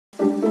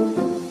Hello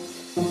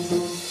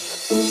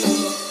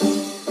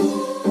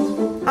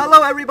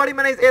everybody,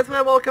 my name is Anthony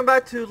and welcome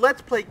back to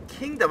Let's Play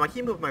Kingdom. I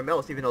keep moving my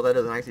mouse even though that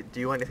doesn't actually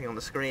do anything on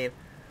the screen.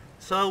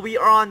 So we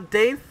are on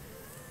day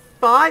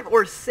 5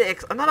 or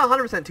 6, I'm not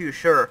 100% too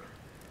sure.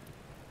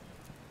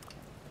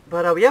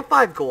 But we have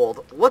 5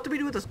 gold. What do we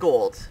do with this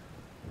gold?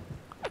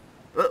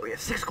 Well, we have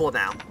 6 gold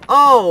now.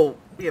 Oh,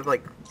 we have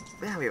like,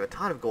 man, we have a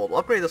ton of gold. We'll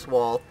upgrade this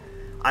wall.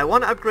 I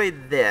want to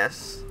upgrade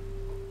this.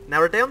 Now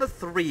we're down to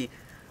 3.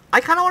 I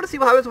kind of want to see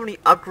what happens when we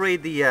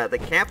upgrade the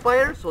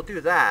campfire, so we'll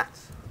do that.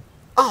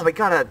 Oh, we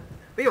got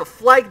we have a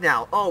flag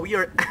now. Oh, we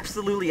are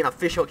absolutely an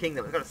official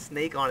kingdom. We got a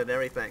snake on it and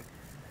everything.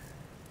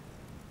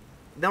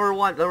 Number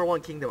one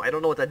kingdom. I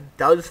don't know what that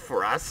does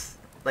for us.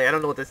 Like, I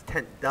don't know what this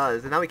tent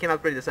does. And now we can't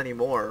upgrade this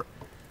anymore.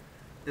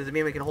 Does it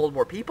mean we can hold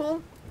more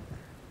people?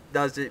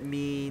 Does it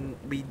mean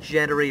we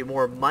generate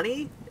more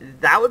money?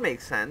 That would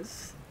make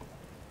sense.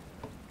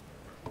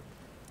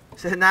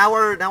 So now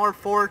our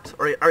fort,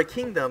 or our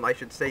kingdom, I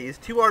should say, is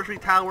 2 archery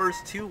towers,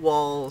 2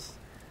 walls,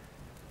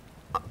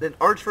 an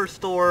archer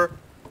store,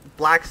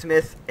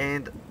 blacksmith,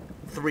 and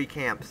 3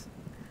 camps.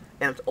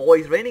 And it's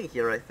always raining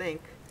here, I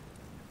think.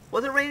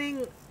 Was it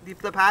raining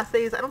the past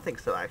days? I don't think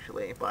so,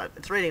 actually, but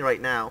it's raining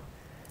right now.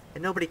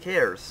 And nobody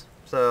cares,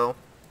 so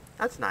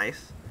that's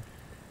nice.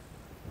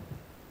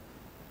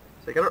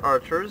 So we got our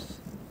archers.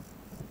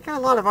 We got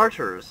a lot of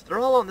archers. They're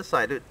all on this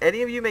side. Did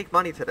any of you make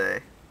money today?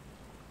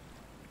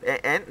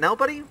 And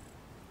nobody?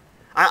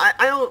 I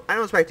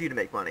don't expect you to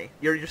make money.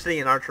 You're sitting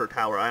in an archer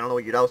tower. I don't know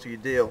what else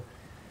you'd do.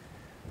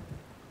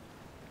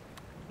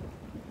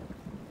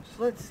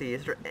 So let's see.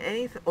 Is there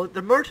anything? Oh,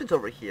 the merchant's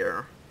over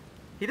here.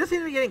 He does seem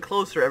to be getting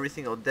closer every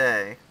single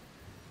day.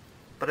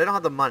 But I don't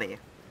have the money.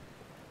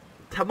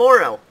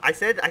 Tomorrow. I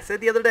said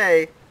the other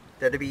day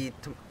that it'd be,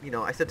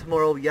 I said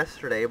tomorrow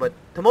yesterday, but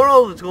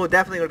tomorrow is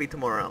definitely going to be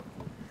tomorrow.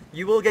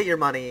 You will get your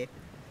money.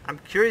 I'm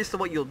curious to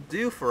what you'll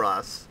do for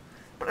us.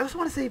 But I also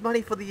want to save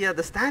money for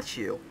the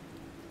statue.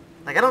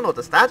 Like, I don't know what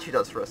the statue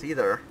does for us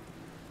either.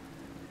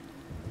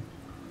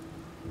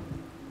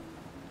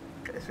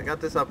 Okay, so we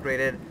got this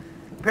upgraded.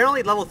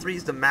 Apparently level 3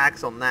 is the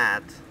max on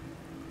that.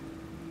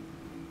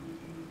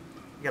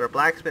 We got our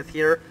blacksmith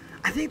here.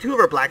 I think 2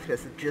 of our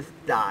blacksmiths have just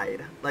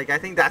died. Like, I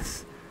think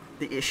that's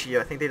the issue.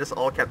 I think they just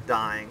all kept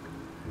dying.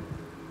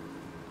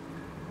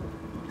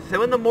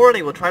 So in the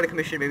morning, we'll try to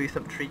commission maybe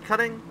some tree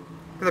cutting.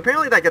 Because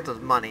apparently that gets us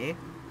money.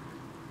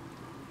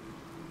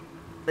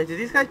 Like, do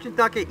these guys just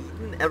not get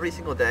eaten every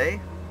single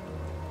day?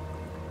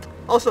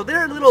 Also,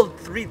 their little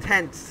 3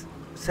 tents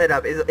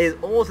setup is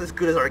almost as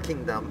good as our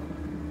kingdom.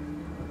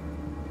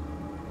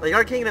 Like,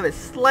 our kingdom is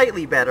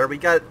slightly better. We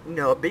got,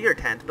 a bigger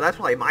tent, but that's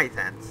probably my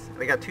tents.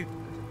 We got two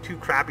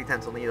crappy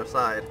tents on either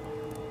side.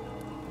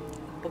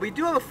 But we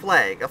do have a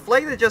flag. A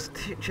flag that just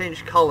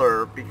changed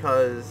color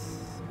because...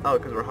 Oh,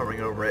 because we're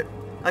hovering over it.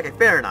 Okay,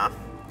 fair enough.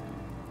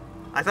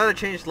 I thought it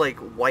changed, like,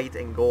 white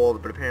and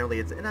gold, but apparently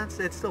it's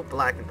still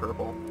black and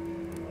purple.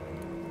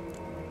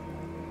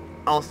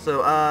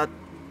 Also,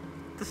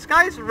 the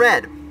sky's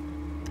red.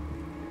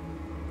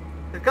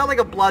 They've got like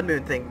a blood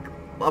moon thing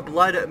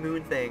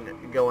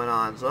going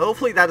on, so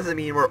hopefully that doesn't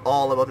mean we're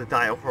all about to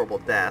die a horrible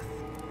death.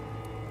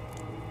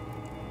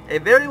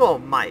 It very well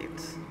might.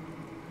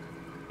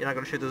 You're not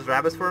gonna shoot those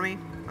rabbits for me?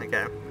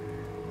 Okay.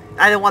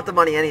 I didn't want the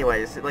money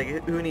anyways. Like,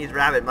 who needs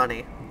rabbit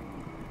money?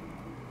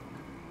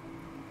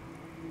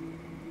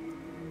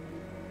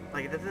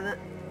 Like,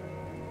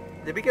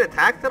 did we get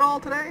attacked at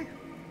all today?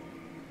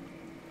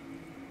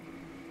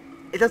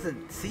 It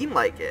doesn't seem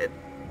like it.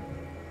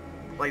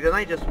 Like, the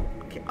night just...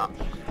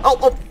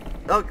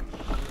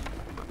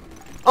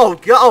 Oh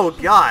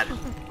God.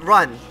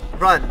 Run,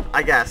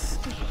 I guess.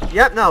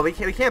 Yep, no, we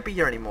can't be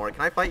here anymore.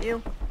 Can I fight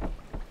you?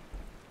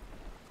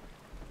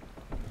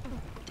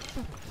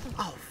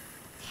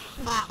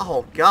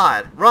 Oh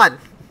God, run.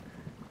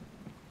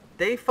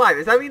 Day 5.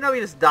 Does that mean that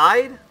we just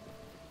died?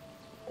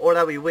 Or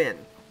that we win?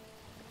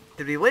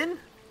 Did we win?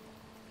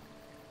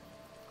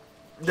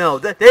 No,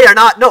 they are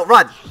not. No,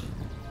 run.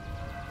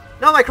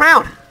 No, my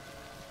crown!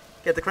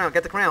 Get the crown,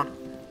 get the crown.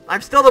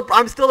 I'm still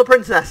the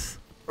princess.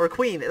 Or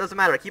queen, it doesn't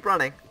matter, keep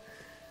running.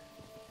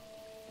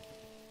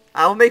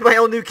 I'll make my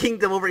own new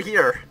kingdom over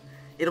here.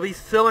 It'll be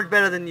so much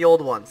better than the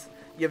old ones.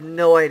 You have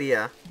no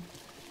idea.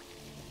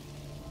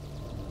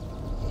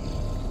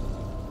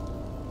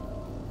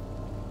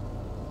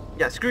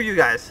 Yeah, screw you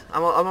guys.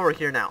 I'm over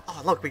here now.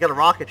 Oh, look, we got a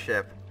rocket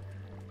ship.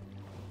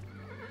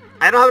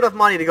 I don't have enough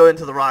money to go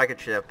into the rocket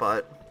ship,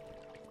 but...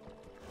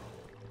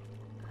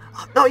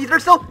 Oh, no,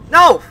 there's no...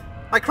 No!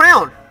 My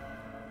crown!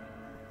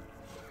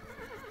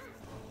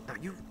 No,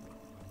 you...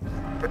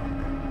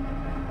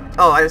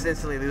 Oh, I just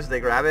instantly lose. They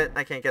grab it.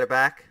 I can't get it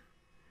back.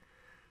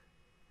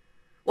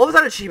 What was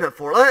that achievement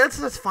for?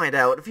 Let's find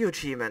out. A few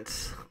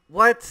achievements.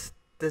 What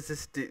does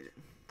this do?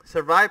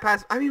 Survive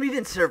past... I mean, we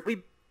didn't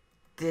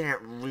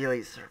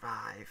really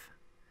survive.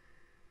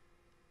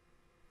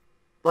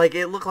 Like,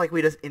 it looked like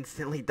we just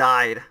instantly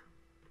died.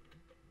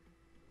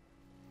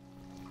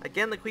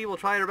 Again, the queen will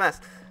try her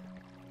best.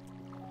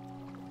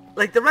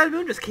 Like, the red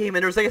moon just came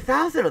in, there was like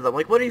 1,000 of them.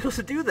 Like, what are you supposed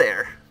to do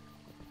there?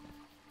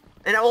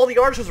 And all the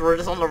archers were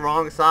just on the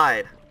wrong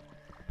side.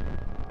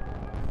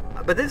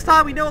 But this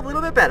time we know a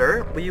little bit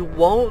better. We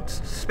won't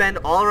spend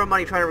all our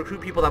money trying to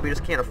recruit people that we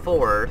just can't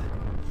afford.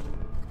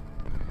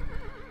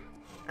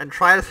 And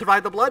try to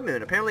survive the blood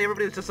moon. Apparently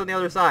everybody was just on the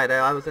other side.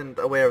 I wasn't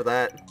aware of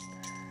that.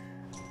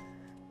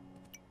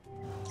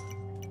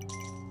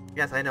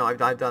 Yes, I know. I've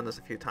done this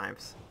a few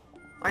times.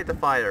 Light the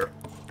fire.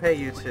 Pay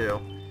you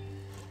too.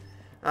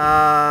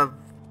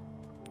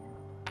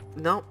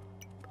 Nope.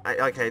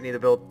 Okay, I need to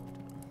build...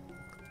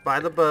 Buy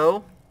the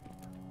bow.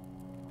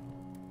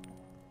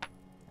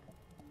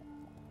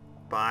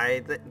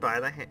 Buy the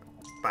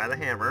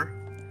hammer.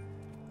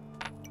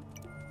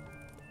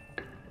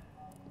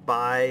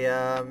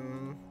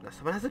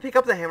 Someone has to pick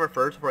up the hammer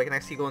first before I can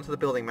actually go into the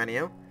building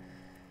menu.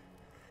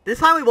 This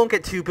time we won't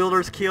get 2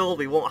 builders killed,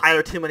 we won't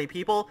hire too many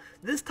people.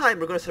 This time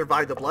we're going to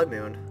survive the blood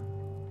moon.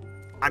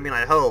 I mean,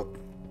 I hope.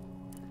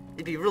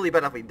 It'd be really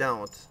bad if we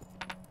don't.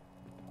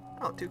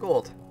 Oh, 2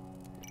 gold.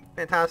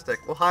 Fantastic.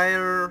 We'll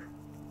hire...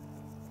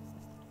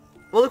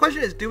 Well, the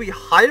question is, do we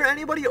hire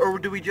anybody, or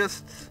do we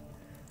just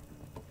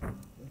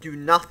do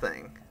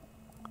nothing?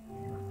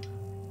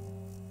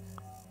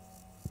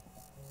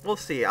 We'll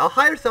see. I'll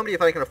hire somebody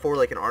if I can afford,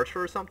 like, an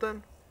archer or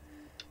something.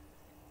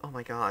 Oh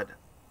my god.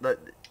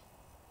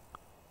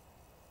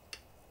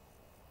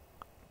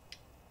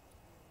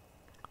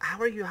 How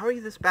are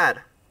you this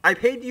bad? I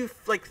paid you,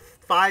 like,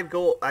 5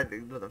 gold.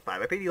 It wasn't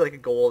 5. I paid you, like, a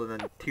gold and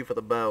then 2 for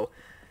the bow.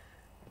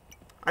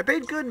 I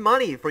paid good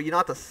money for you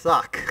not to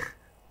suck.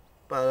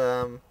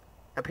 But,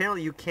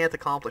 apparently you can't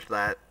accomplish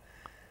that.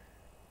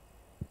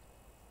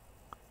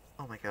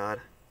 Oh my god.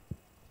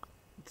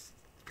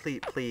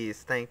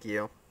 Please, thank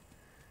you.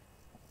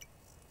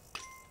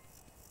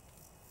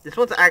 This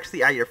one's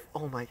actually at your...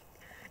 Oh my...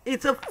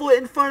 It's a foot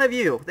in front of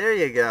you! There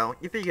you go.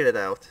 You figured it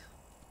out.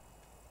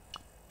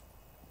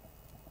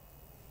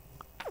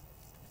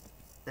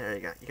 There you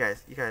go.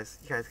 You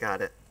guys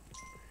got it.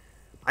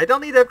 I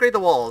don't need to upgrade the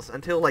walls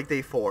until, like,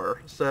 day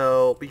 4.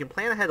 So, we can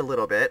plan ahead a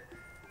little bit.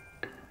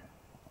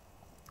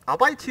 I'll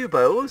buy 2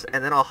 bows,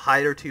 and then I'll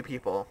hire 2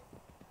 people.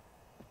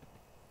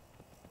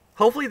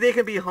 Hopefully they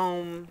can be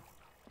home...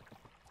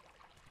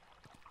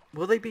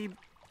 Will they be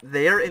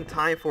there in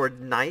time for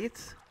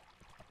night?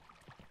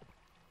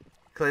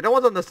 Because I don't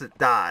want them to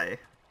die.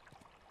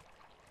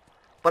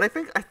 But I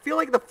feel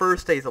like the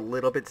first day is a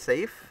little bit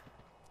safe.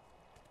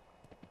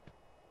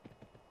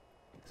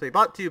 So we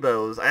bought 2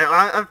 bows.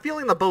 I'm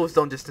feeling the bows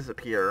don't just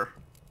disappear.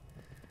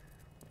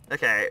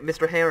 Okay,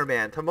 Mr.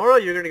 Hammerman. Tomorrow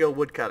you're going to go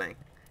woodcutting.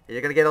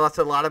 You're going to get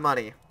a lot of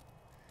money.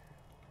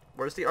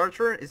 Where's the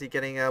archer? Is he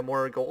getting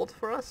more gold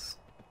for us?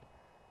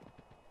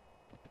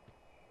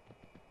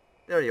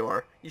 There you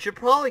are. You should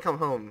probably come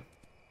home.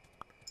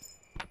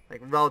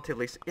 Like,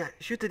 relatively... Yeah,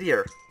 shoot the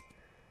deer.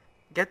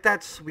 Get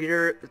that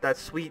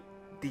sweet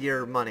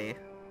deer money.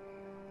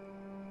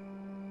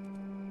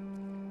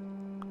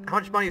 How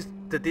much money is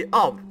the deer?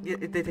 Oh,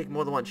 they take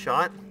more than 1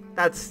 shot?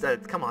 That's...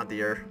 come on,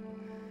 deer.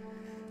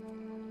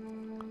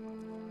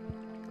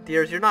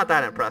 Deers, you're not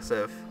that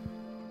impressive.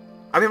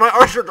 I mean, my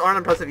archers aren't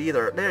impressive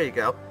either. There you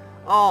go.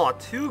 Oh,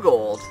 2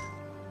 gold.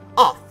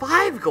 Oh,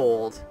 5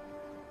 gold.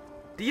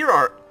 Deer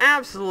are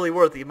absolutely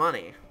worth the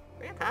money.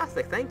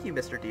 Fantastic. Thank you,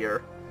 Mr.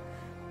 Deer.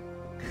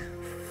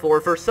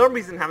 For some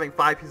reason having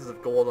 5 pieces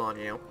of gold on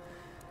you.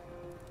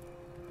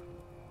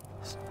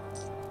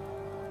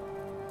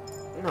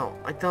 No,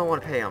 I don't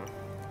want to pay him.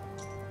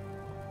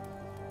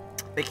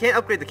 They can't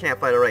upgrade the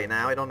campfire right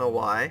now. I don't know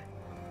why.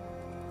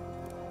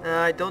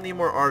 I don't need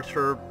more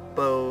archer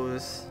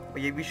bows.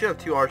 We should have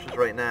 2 archers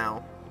right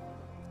now.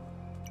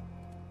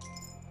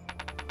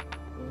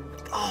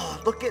 Oh,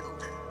 look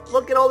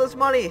at all this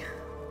money.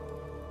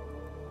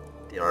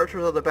 The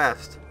archers are the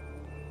best.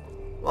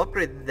 We'll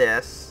upgrade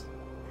this.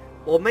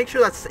 We'll make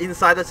sure that's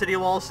inside the city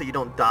wall so you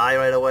don't die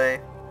right away.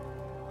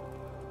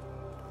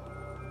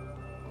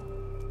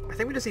 I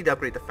think we just need to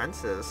upgrade the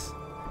fences.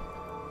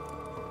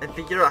 And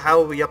figure out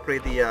how we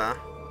upgrade the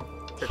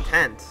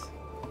tent.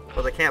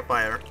 Or the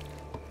campfire.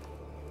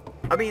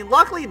 I mean,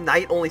 luckily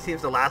night only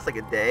seems to last like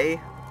a day.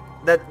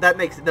 That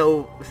makes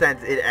no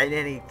sense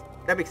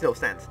that makes no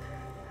sense.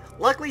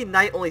 Luckily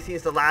night only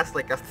seems to last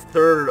like a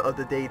third of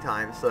the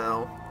daytime,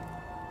 so...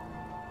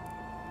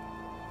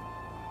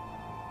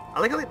 I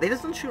like how they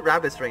just don't shoot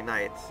rabbits during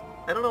night.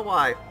 I don't know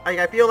why.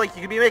 I feel like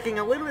you could be making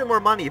a little bit more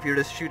money if you're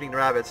just shooting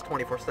rabbits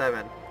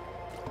 24/7.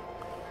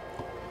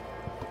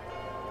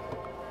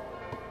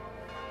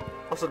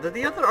 Also, did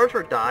the other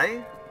archer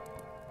die?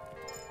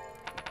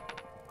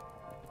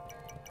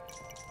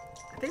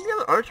 I think the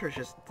other archer is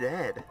just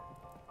dead.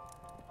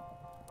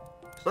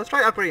 So let's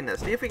try upgrading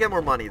this. See if we get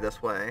more money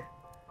this way.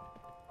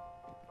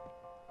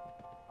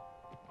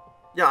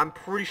 Yeah, I'm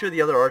pretty sure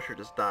the other archer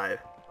just died.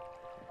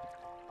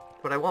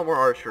 But I want more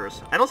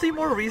archers. I don't see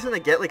more reason to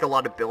get, like, a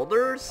lot of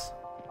builders.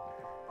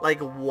 Like,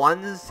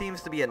 1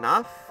 seems to be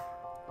enough.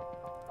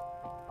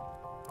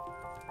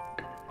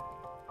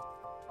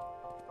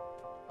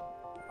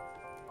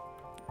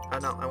 Oh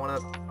no, I wanna...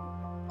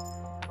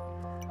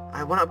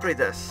 I want to upgrade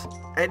this.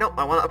 Hey, no,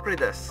 I want to upgrade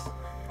this.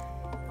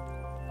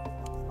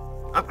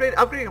 Upgrade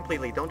it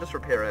completely. Don't just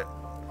repair it.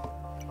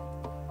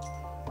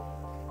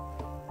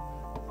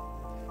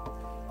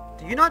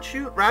 Do you not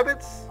shoot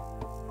rabbits?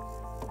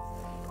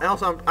 And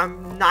also,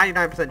 I'm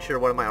 99% sure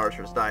one of my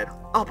archers died.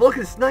 Oh, but look at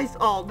this nice...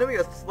 Oh, then we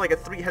got like a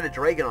 3-headed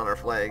dragon on our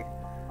flag.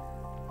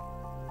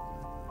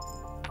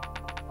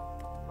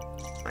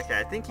 Okay,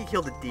 I think he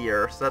killed a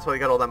deer, so that's why we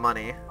got all that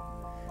money.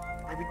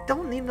 And we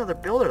don't need another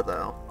builder,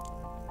 though.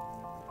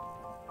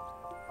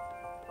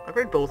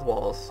 Upgrade both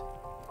walls.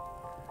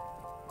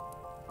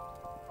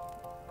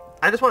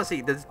 I just want to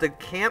see, does the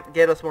camp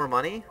get us more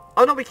money?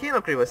 Oh, no, we can't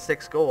upgrade with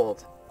 6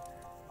 gold.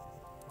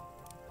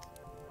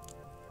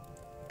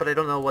 But I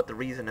don't know what the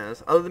reason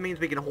is. Other than means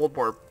we can hold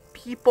more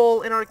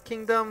people in our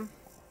kingdom.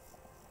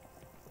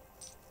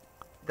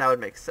 That would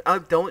make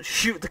sense. Don't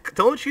shoot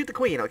the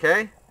queen,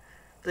 okay?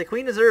 The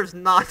queen deserves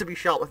not to be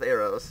shot with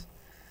arrows.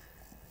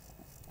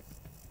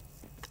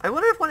 I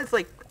wonder if when it's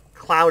like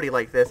cloudy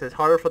like this, it's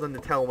harder for them to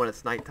tell when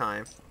it's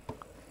nighttime.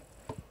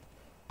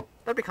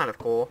 That'd be kind of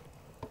cool.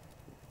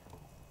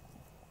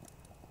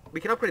 We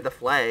can upgrade the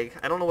flag.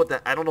 I don't know what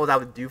that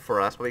would do for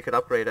us, but we could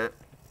upgrade it.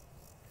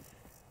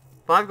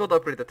 5 gold to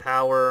upgrade the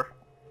tower.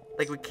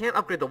 Like, we can't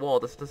upgrade the wall.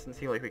 This doesn't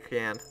seem like we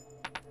can.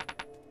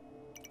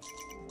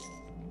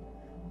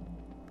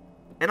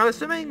 And I'm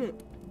assuming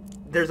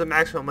there's a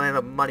maximum amount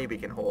of money we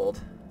can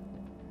hold.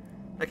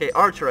 Okay,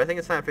 Archer, I think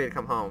it's time for you to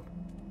come home.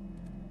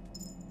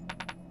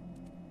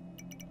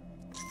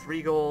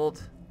 3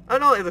 gold. Oh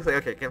no, it looks like,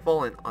 okay, can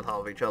fall in on top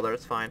of each other.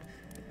 It's fine.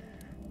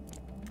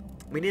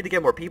 We need to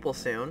get more people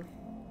soon.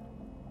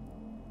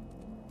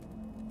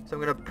 So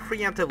I'm going to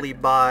preemptively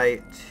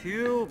buy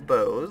 2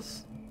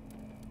 bows.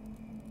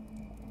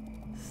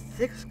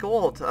 6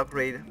 gold to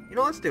upgrade. You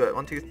know, let's do it.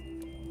 1, 2...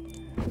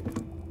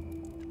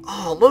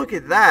 Oh, look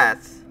at that!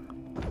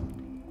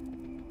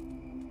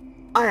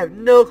 I have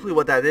no clue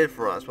what that did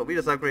for us, but we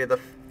just upgraded the...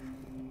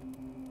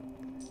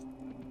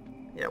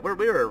 Yeah,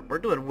 we're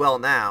doing well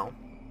now.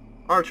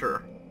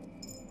 Archer.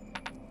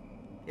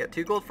 Yeah,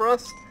 2 gold for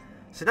us.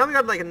 So now we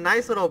got like a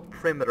nice little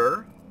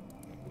perimeter.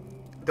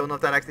 Don't know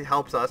if that actually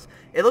helps us.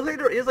 It looks like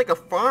there is like a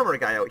farmer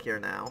guy out here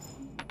now.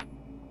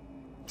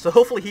 So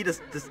hopefully he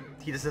just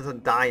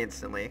doesn't die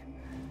instantly.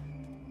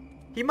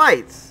 He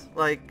might.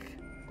 Like,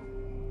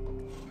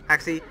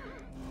 actually,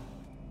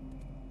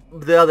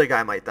 the other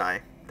guy might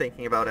die.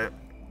 Thinking about it,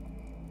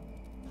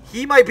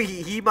 he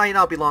might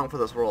not be long for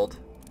this world.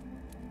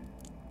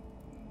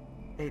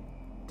 Hey,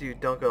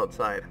 dude, don't go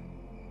outside.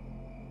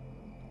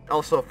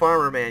 Also,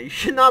 farmer man, you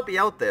should not be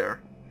out there.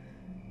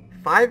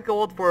 5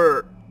 gold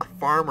for a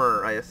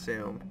farmer, I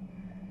assume.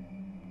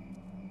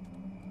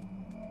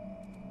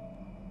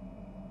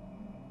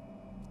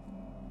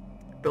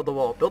 Build the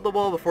wall. Build the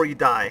wall before you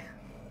die.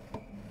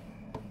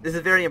 This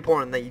is very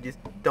important that you just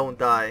don't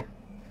die.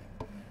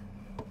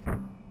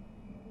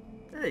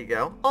 There you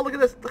go. Oh, look at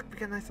this. Look, we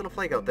got a nice little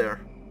flag out there.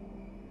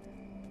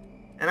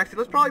 And actually,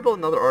 let's probably build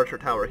another archer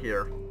tower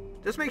here.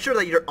 Just make sure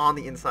that you're on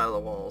the inside of the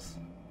walls.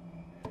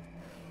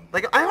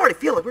 Like, I already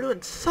feel like we're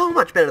doing so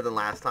much better than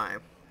last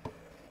time.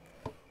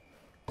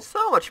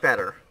 So much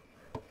better.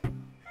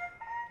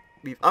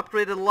 We've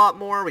upgraded a lot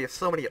more. We have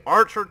so many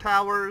archer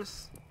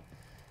towers.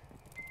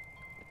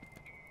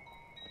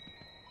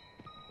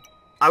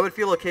 I would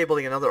feel okay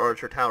building another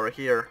archer tower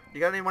here.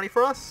 You got any money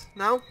for us?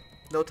 No?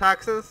 No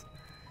taxes?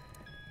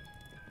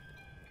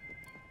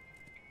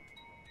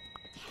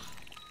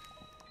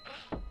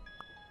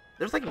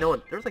 There's like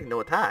no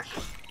attack.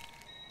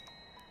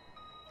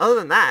 Other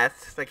than that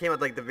came at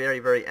like the very,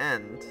 very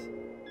end.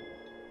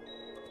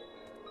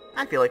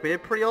 I feel like we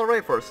did pretty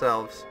alright for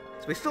ourselves.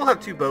 So we still have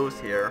 2 bows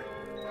here.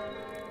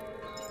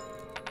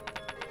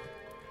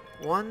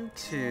 1,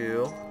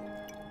 2,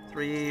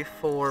 3,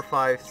 4,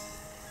 5,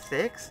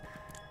 6.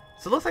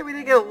 So it looks like we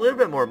did get a little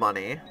bit more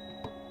money.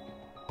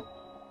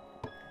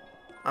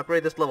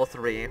 Upgrade this level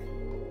 3.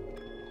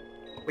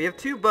 We have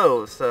 2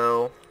 bows,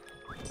 so...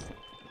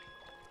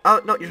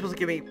 Oh, no, you're supposed to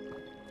give me...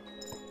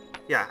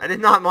 Yeah, I did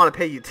not want to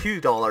pay you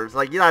 $2.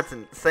 Like, yeah, that's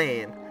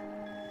insane.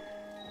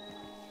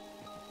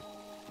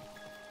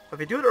 If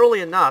you do it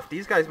early enough,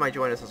 these guys might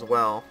join us as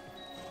well.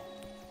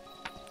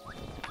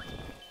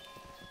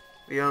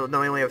 We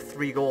only have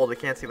 3 gold. We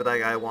can't see what that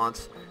guy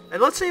wants. And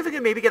let's see if we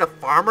can maybe get a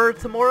farmer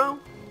tomorrow.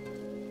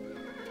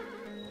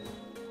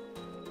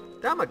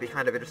 That might be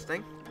kind of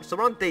interesting. So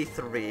we're on day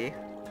 3.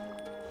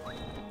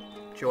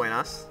 Join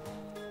us.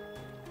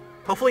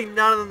 Hopefully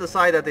none of them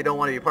decide that they don't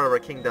want to be part of our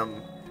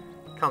kingdom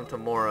come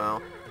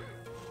tomorrow.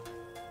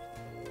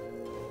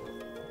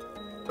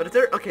 But if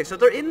they're... Okay, so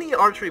if they're in the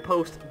archery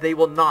post, they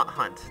will not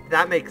hunt.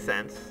 That makes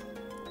sense.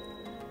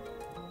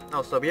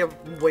 Oh, so we have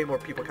way more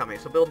people coming.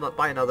 So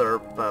buy another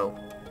bow.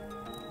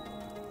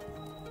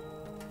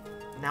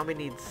 Now we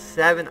need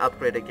 7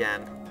 upgrade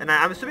again. And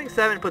I'm assuming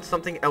 7 puts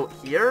something out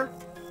here.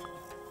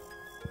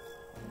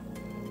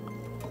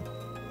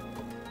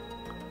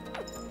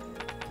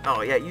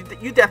 Oh yeah,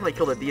 you definitely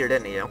killed a deer,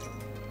 didn't you?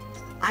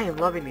 I am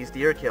loving these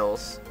deer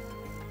kills.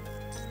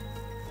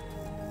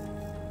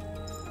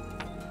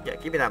 Yeah,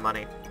 Give me that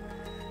money.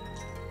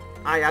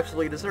 I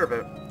absolutely deserve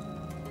it.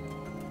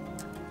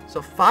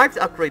 So 5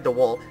 to upgrade the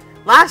wall.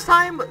 Last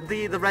time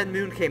the Red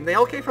Moon came, they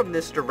all came from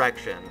this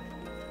direction.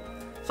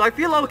 So I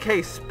feel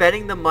okay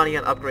spending the money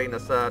on upgrading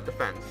this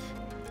defense.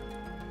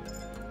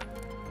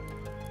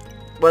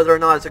 Whether or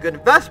not it's a good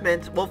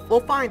investment, we'll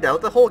find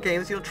out. The whole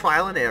game is, you know,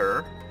 trial and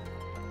error.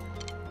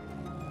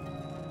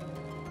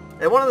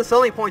 And one of the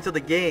selling points of the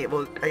game,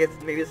 well, I guess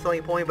maybe a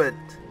selling point, but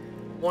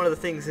one of the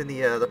things in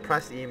the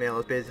press email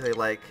is basically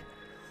like,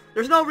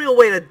 there's no real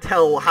way to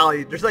tell how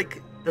you, there's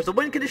a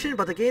win condition,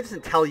 but the game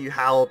doesn't tell you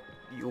how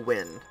you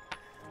win.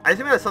 I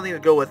assume it has something to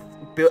go with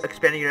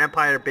expanding your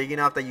empire big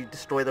enough that you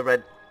destroy the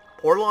red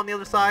portal on the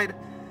other side.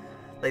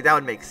 Like, that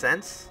would make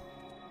sense.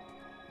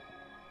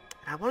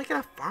 I want to get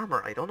a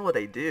farmer. I don't know what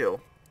they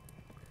do.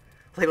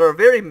 It's like, we're a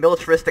very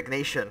militaristic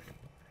nation.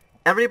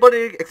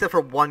 Everybody except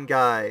for one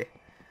guy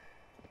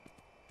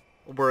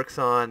works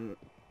on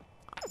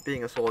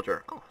being a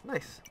soldier. Oh,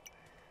 nice.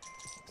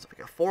 So we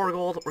got 4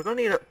 gold. We're going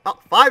to need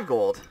 5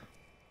 gold.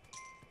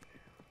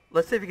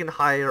 Let's see if we can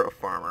hire a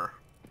farmer.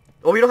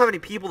 Well, we don't have any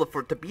people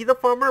to be the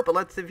farmer, but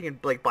let's see if we can,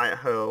 like, buy a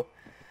hoe.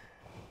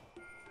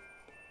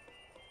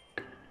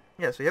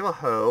 Yeah, so you have a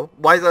hoe.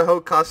 Why does a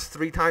hoe cost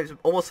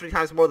almost 3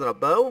 times more than a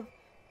bow?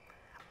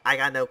 I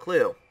got no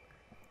clue.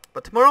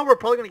 But tomorrow we're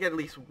probably going to get at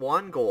least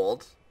 1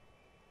 gold.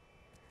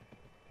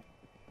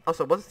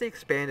 Also, what's the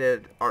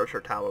expanded archer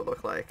tower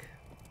look like?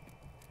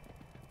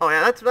 Oh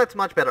yeah, that's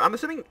much better. I'm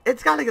assuming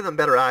it's got to give them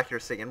better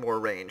accuracy and more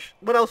range.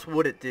 What else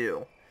would it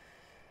do?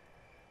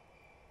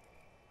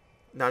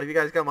 None of you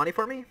guys got money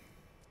for me?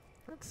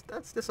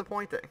 That's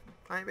disappointing.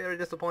 I'm very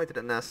disappointed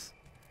in this.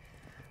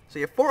 So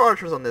you have 4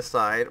 archers on this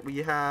side. We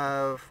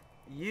have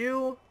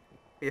 3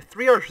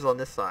 archers on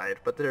this side,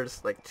 but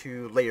there's like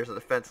 2 layers of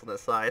defense on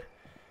this side.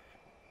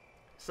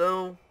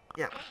 So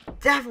yeah,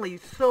 definitely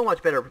so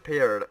much better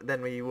prepared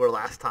than we were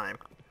last time.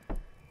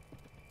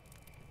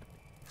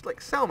 It's like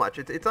so much.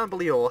 It's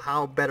unbelievable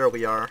how better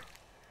we are.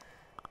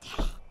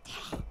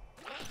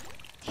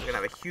 We're gonna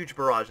have a huge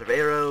barrage of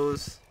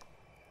arrows.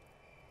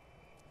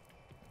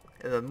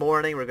 In the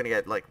morning, we're gonna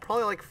get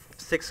probably like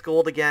 6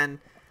 gold again,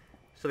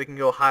 so we can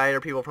go hire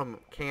people from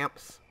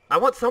camps. I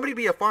want somebody to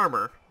be a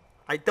farmer.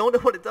 I don't know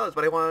what it does,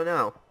 but I want to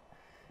know.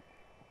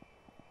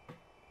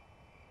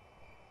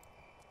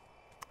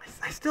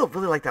 I still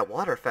really like that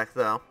water effect,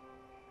 though.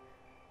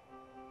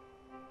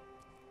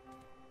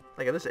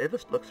 Like, it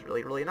just looks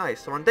really, really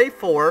nice. So on day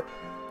 4,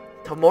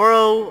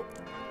 tomorrow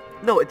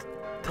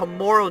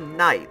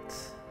night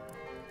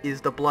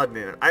is the blood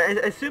moon.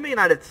 Assuming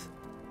that it's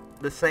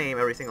the same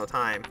every single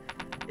time.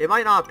 It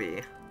might not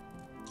be.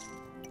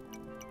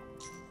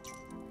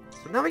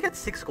 So now we get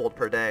 6 gold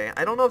per day.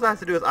 I don't know if that has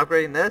to do with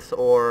upgrading this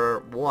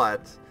or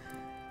what.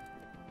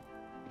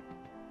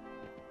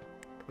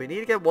 We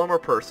need to get 1 more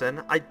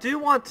person. I do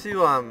want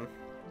to,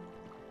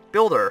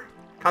 builder.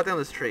 Cut down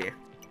this tree.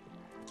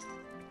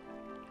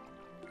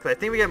 Because I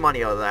think we get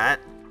money out of that.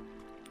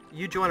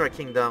 You join our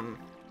kingdom.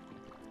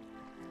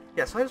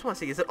 Yeah, so I just want to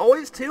see. Is it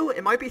always 2?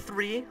 It might be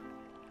 3.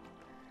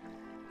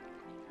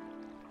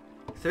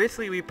 So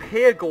basically, we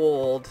pay a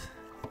gold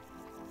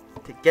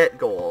to get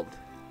gold.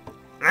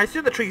 And I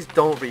assume the trees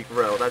don't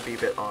regrow. That'd be a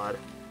bit odd.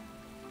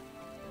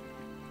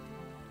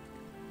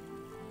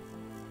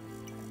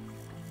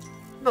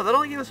 No, that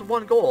only gave us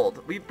 1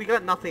 gold. We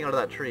got nothing out of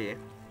that tree.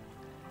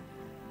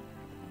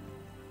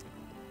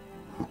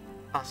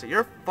 Oh, so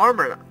you're a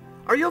farmer.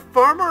 Are you a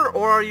farmer,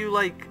 or are you,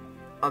 like,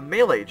 a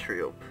melee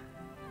troop?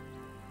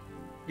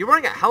 You're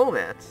wearing a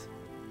helmet.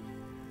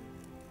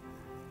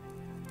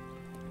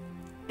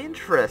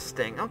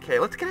 Interesting. Okay,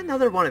 let's get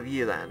another one of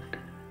you, then.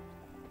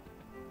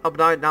 Oh,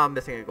 but now I'm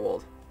missing a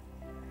gold.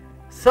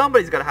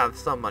 Somebody's got to have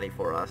some money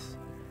for us.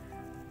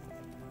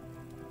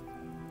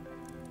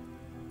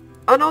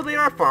 Oh no, they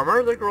are a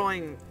farmer. They're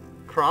growing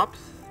crops.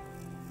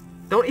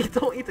 Don't eat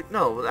the,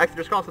 no, actually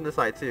there's crops on this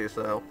side too,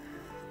 so.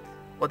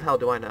 What the hell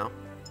do I know?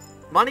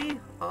 Money?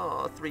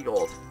 Oh, 3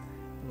 gold.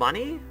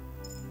 Money?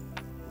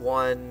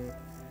 1,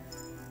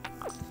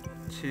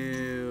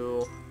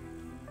 2...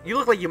 You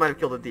look like you might have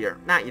killed a deer.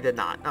 Nah, you did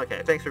not.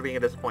 Okay, thanks for being a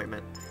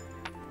disappointment.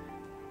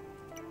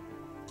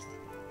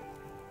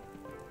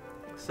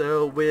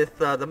 So, with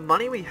the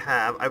money we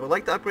have, I would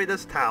like to upgrade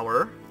this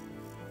tower.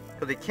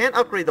 Because we can't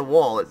upgrade the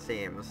wall, it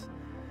seems.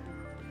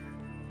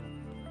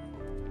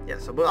 Yeah,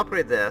 so we'll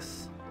upgrade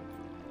this.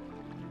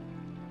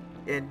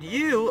 And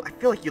you, I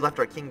feel like you left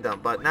our kingdom,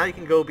 but now you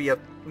can go be a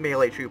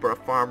melee troop or a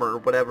farmer or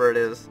whatever it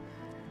is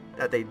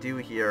that they do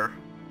here.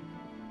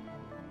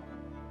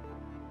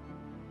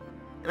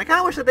 And I kind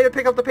of wish that they would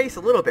pick up the pace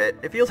a little bit.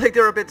 It feels like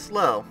they're a bit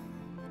slow.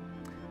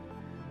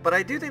 But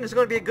I do think there's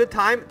going to be a good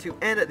time to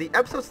end the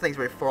episode. So thanks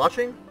very much for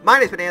watching. My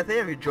name's been Anthony.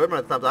 If you enjoyed,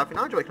 remember to thumbs up. If you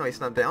not enjoyed, you can always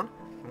thumb down.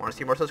 If you want to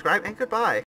see more, subscribe, and goodbye.